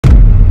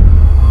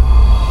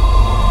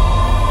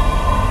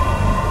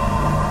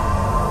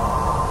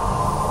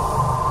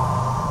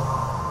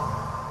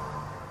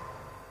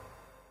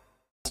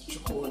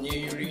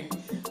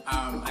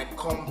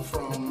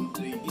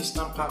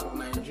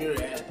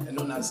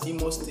as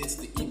Imo State,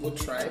 the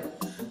Igbo tribe,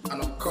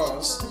 and of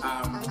course,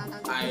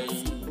 I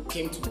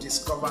came to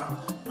discover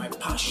my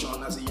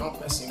passion as a young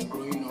person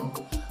growing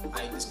up.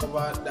 I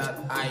discovered that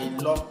I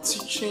love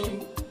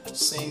teaching,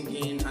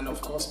 singing, and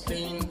of course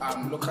playing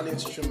local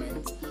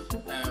instruments,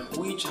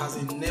 which has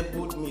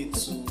enabled me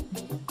to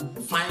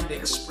find the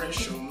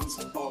expressions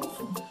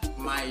of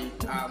my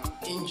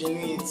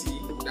ingenuity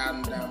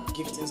and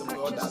giftings of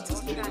God that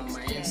is living on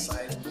my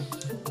inside.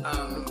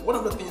 One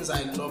of the things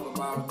I love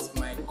about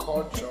my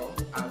culture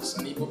as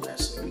an Igbo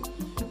person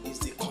is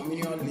the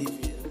communal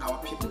living our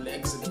people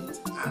exhibit,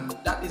 and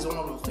that is one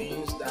of the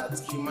things that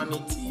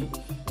humanity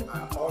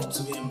ought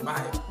to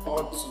imbibe,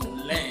 ought to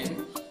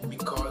learn,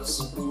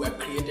 because we were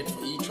created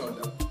for each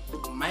other.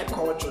 My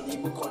culture, the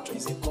Igbo culture,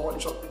 is a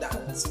culture that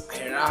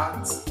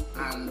heralds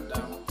and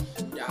that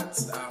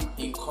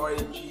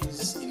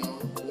encourages,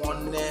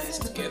 oneness,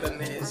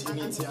 togetherness,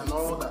 unity, and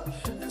all that.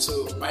 And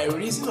so, by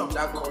reason of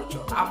that culture,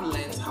 I've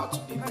learned how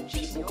to live with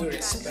people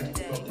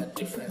irrespective of their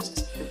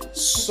differences.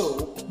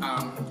 So,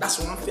 that's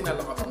one thing I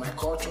love about my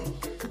culture.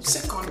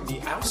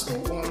 Secondly, I also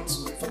want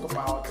to talk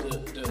about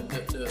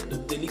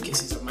the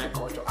delicacies of my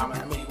culture.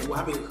 I mean, we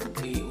have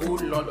a whole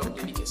lot of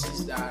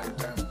delicacies that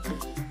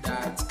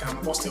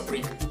can bust your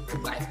brain,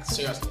 like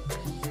seriously.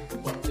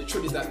 But the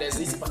truth is that there's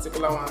this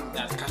particular one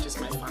that catches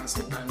my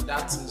fancy, and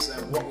that is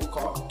what we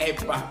call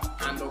eba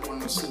and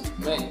ogbono soup.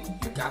 Man,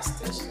 you guys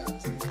taste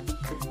that.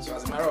 So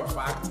as a matter of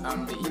fact,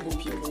 the Igbo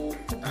people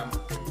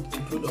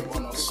include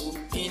ogbono soup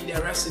in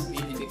their recipe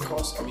in the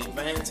course of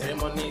events,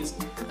 ceremonies,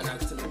 and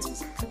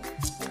activities.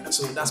 And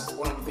so that's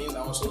one of the things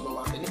I also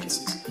love about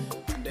delicacies.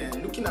 And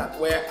then looking at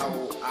where I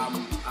will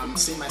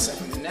see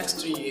myself in the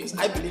next 3 years,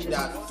 I believe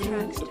that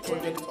through the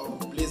project of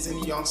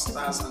Blazing Young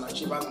Stars and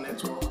Achievers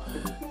Network,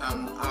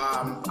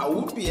 I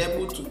would be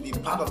able to be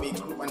part of a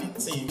group and a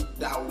team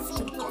that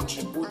would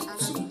contribute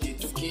to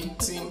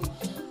educating,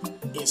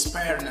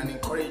 inspiring, and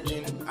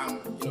encouraging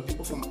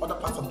people from other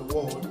parts of the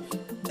world,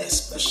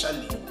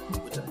 especially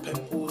with the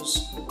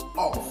purpose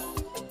of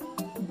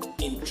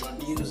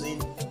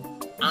introducing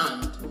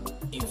and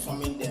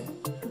informing them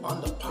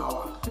on the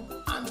power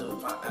and the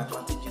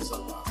advantages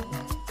of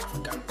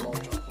African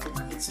culture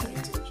and its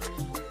heritage.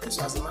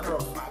 So as a matter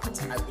of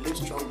fact, I believe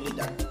strongly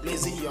that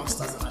Blazing Young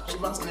Stars and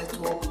Achievers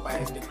Network,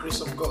 by the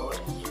grace of God,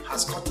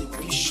 has got a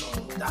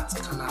vision that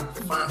can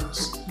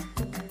advance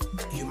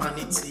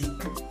humanity,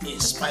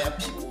 inspire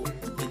people,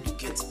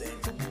 educate them.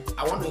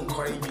 I want to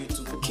encourage you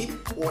to keep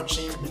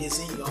watching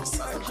Blazing Young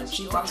Stars and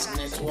Achievers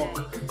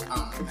Network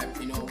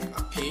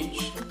a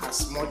page,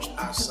 as much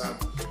as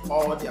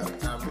all their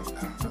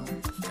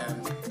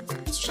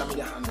social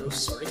media handles.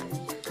 So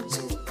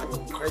I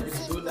will encourage you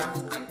to do that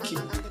and keep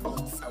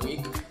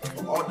awake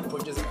for all the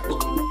projects that are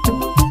coming.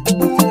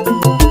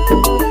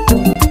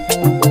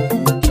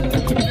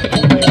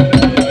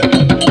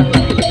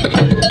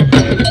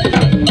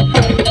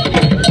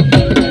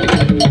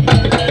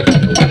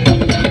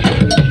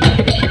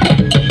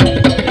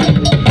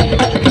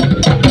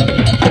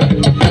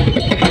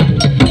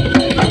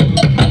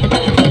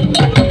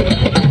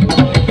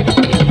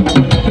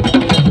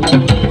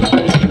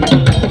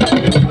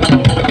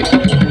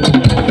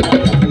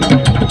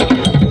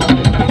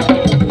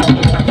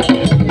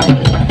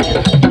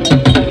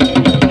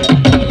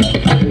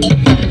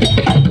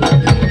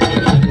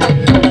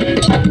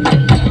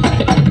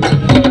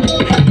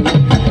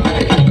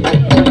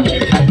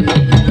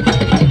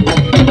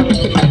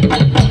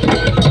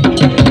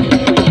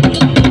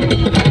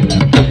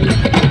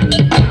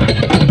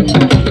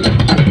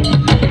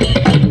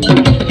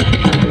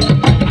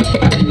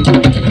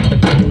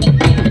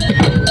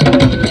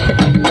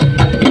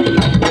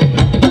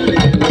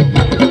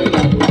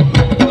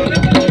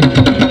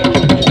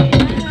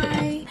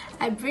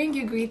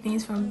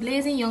 Greetings from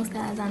Blazing Young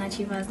Stars and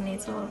Achievers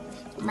Network.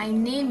 My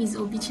name is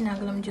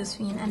Obichinagolom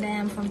Josephine and I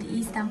am from the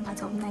eastern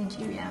part of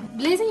Nigeria.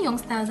 Blazing Young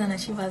Stars and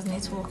Achievers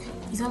Network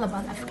is all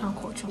about African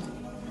culture.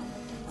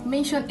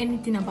 Mention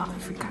anything about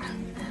Africa,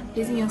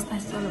 Blazing Young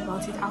Stars is all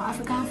about it. Our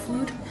African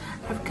food,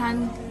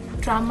 African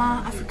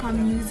drama,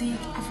 African music,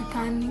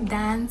 African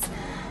dance,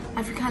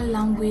 African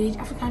language,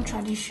 African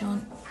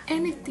tradition,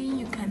 anything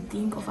you can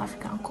think of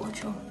African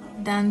culture,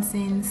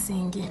 dancing,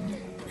 singing,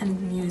 and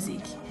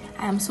music.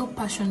 I am so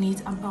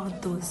passionate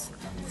about those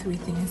three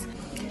things.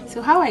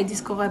 So how I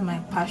discovered my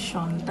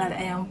passion that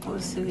I am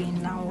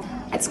pursuing now,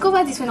 I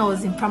discovered this when I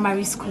was in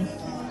primary school.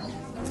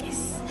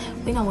 Yes,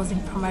 when I was in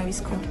primary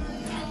school,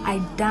 I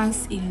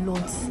danced a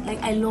lot.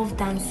 Like, I love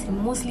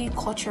dancing, mostly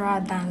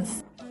cultural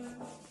dance.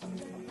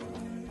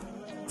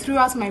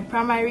 Throughout my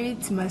primary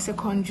to my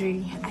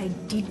secondary, I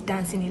did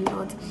dancing a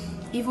lot.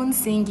 Even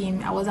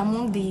singing, I was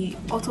among the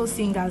auto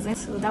singers, and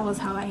so that was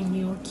how I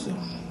knew, okay,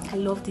 I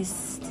love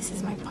this. This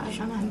is my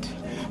passion, and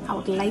I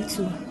would like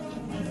to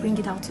bring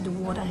it out to the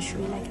world and show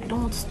it. Like, I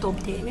don't want to stop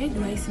there. Where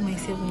do I see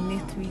myself in the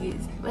next 3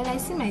 years? Well, I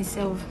see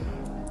myself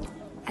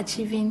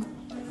achieving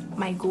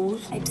my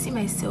goals. I see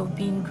myself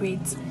being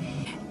great,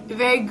 a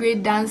very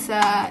great dancer,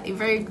 a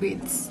very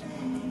great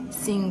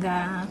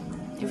singer,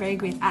 a very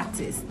great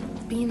artist.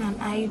 being an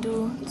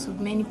idol to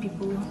many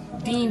people,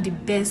 being the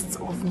best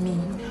of me.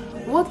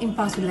 What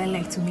impact would I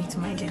like to make to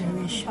my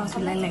generation? What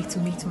would I like to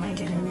make to my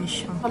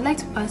generation? I'd like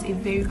to pass a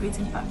very great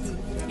impact,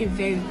 a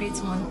very great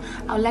one.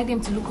 I would like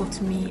them to look up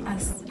to me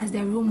as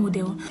their role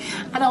model,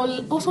 and I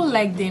would also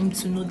like them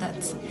to know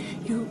that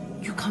you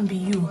can be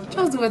you.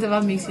 Just do whatever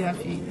makes you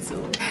happy.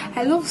 So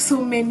I love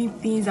so many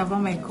things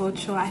about my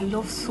culture. I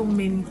love so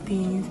many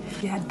things.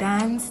 Their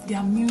dance,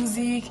 their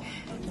music.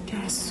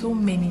 There are so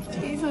many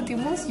things. So the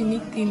most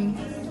unique thing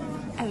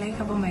I like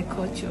about my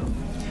culture,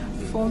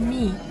 for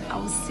me, I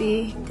would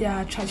say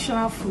their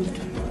traditional food.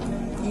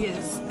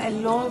 Yes, I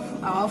love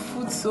our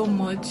food so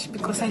much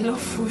because I love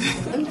food.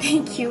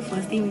 Thank you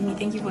for staying with me.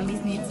 Thank you for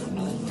listening to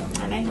me.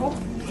 And I hope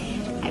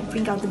I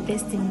bring out the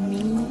best in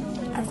me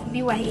as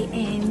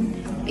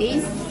BYAN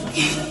base.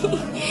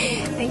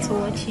 Thanks for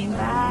watching.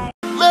 Bye.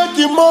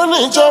 Making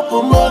money, chop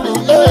money,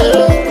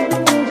 eh.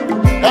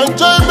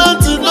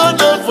 Enjoyment is not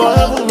there for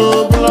heaven,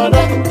 no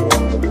brother.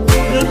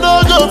 You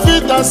know you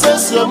fit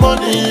access your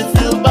money if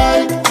you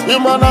buy. You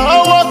man,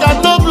 I work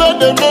and no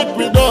blood, they make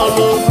me dull,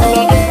 no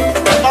brother.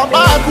 I'm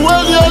back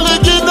when you only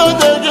get no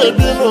they get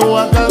no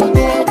I can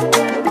do.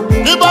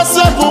 If I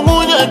say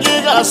Kumunya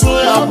giga, so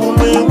I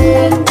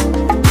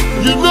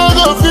you know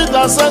you fit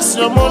access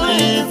your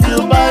money if you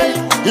buy.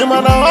 You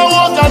man, I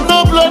work and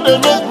no blood, they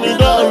make me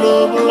dull,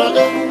 no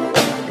brother.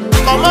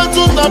 I'm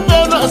to the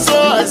pen, so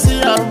I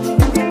see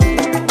her.